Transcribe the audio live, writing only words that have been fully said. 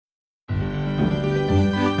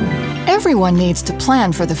everyone needs to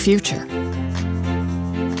plan for the future.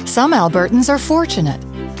 Some Albertans are fortunate.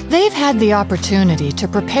 They've had the opportunity to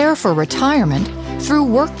prepare for retirement through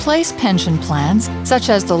workplace pension plans, such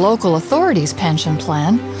as the local authorities' pension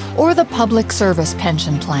plan or the public service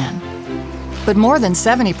pension plan. But more than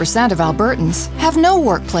 70% of Albertans have no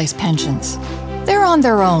workplace pensions. They're on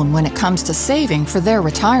their own when it comes to saving for their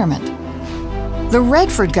retirement. The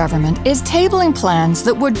Redford government is tabling plans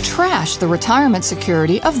that would trash the retirement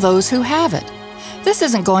security of those who have it. This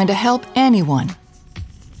isn't going to help anyone.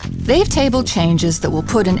 They've tabled changes that will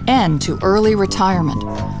put an end to early retirement,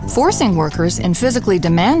 forcing workers in physically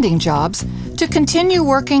demanding jobs to continue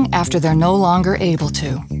working after they're no longer able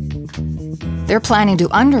to. They're planning to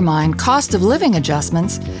undermine cost of living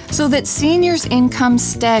adjustments so that seniors' incomes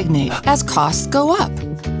stagnate as costs go up.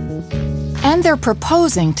 And they're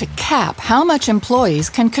proposing to cap how much employees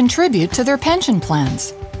can contribute to their pension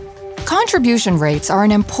plans. Contribution rates are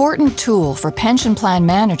an important tool for pension plan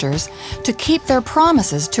managers to keep their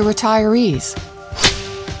promises to retirees.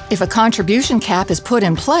 If a contribution cap is put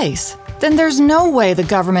in place, then there's no way the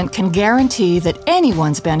government can guarantee that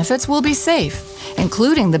anyone's benefits will be safe,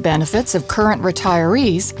 including the benefits of current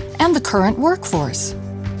retirees and the current workforce.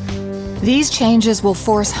 These changes will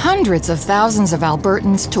force hundreds of thousands of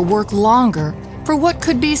Albertans to work longer for what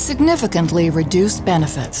could be significantly reduced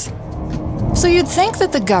benefits. So you'd think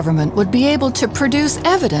that the government would be able to produce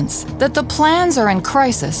evidence that the plans are in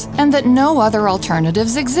crisis and that no other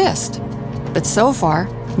alternatives exist. But so far,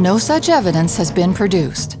 no such evidence has been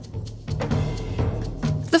produced.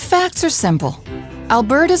 The facts are simple.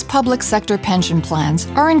 Alberta's public sector pension plans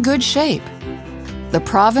are in good shape. The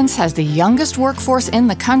province has the youngest workforce in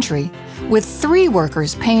the country, with 3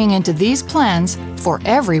 workers paying into these plans for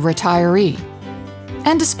every retiree.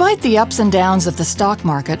 And despite the ups and downs of the stock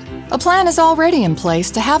market, a plan is already in place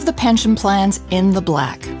to have the pension plans in the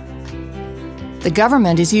black. The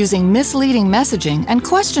government is using misleading messaging and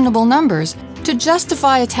questionable numbers to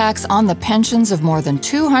justify attacks on the pensions of more than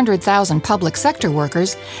 200,000 public sector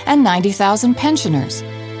workers and 90,000 pensioners.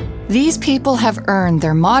 These people have earned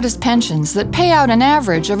their modest pensions that pay out an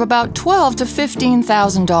average of about $12,000 to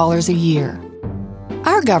 $15,000 a year.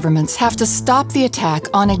 Our governments have to stop the attack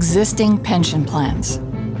on existing pension plans.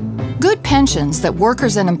 Good pensions that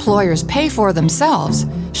workers and employers pay for themselves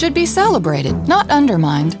should be celebrated, not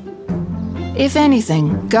undermined. If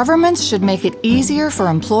anything, governments should make it easier for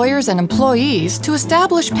employers and employees to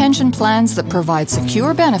establish pension plans that provide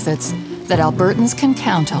secure benefits that Albertans can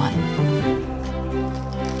count on.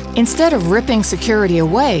 Instead of ripping security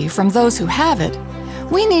away from those who have it,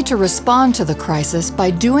 we need to respond to the crisis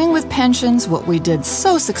by doing with pensions what we did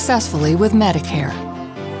so successfully with Medicare.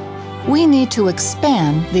 We need to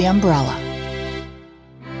expand the umbrella.